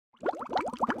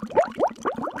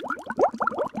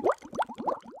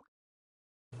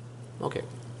Okay,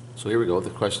 so here we go. The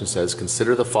question says,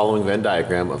 consider the following Venn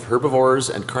diagram of herbivores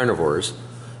and carnivores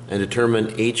and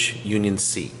determine H union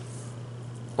C.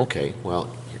 Okay,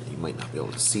 well, you might not be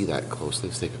able to see that closely.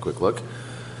 Let's take a quick look.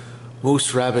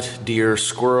 Moose, rabbit, deer,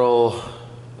 squirrel,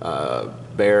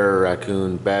 bear,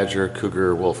 raccoon, badger,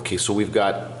 cougar, wolf. Okay, so we've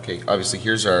got, okay, obviously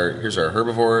here's our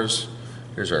herbivores,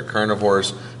 here's our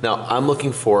carnivores. Now, I'm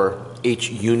looking for H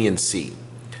union C.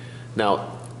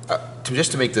 Now,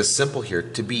 just to make this simple here,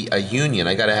 to be a union,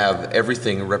 I got to have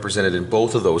everything represented in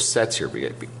both of those sets here,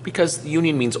 because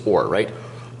union means or, right?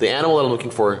 The animal that I'm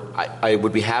looking for, I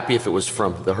would be happy if it was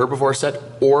from the herbivore set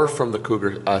or from the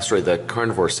the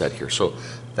carnivore set here. So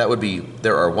that would be,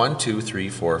 there are 1, 2, 3,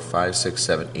 4, 5, 6,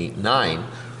 7, 8, 9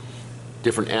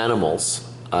 different animals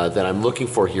that I'm looking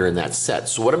for here in that set.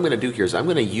 So what I'm going to do here is I'm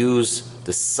going to use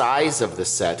the size of the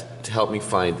set to help me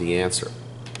find the answer.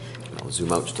 I'll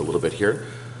zoom out just a little bit here.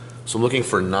 So I'm looking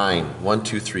for 9. 1,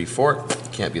 2, 3, 4.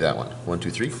 Can't be that one. 1, 2,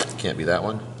 3. Can't be that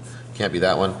one. Can't be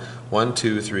that one. 1,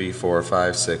 2, 3, 4,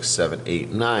 5, 6, 7,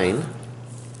 8, 9.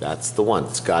 That's the one.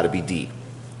 It's got to be D.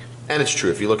 And it's true.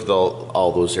 If you look at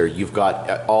all those there, you've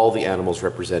got all the animals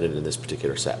represented in this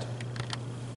particular set.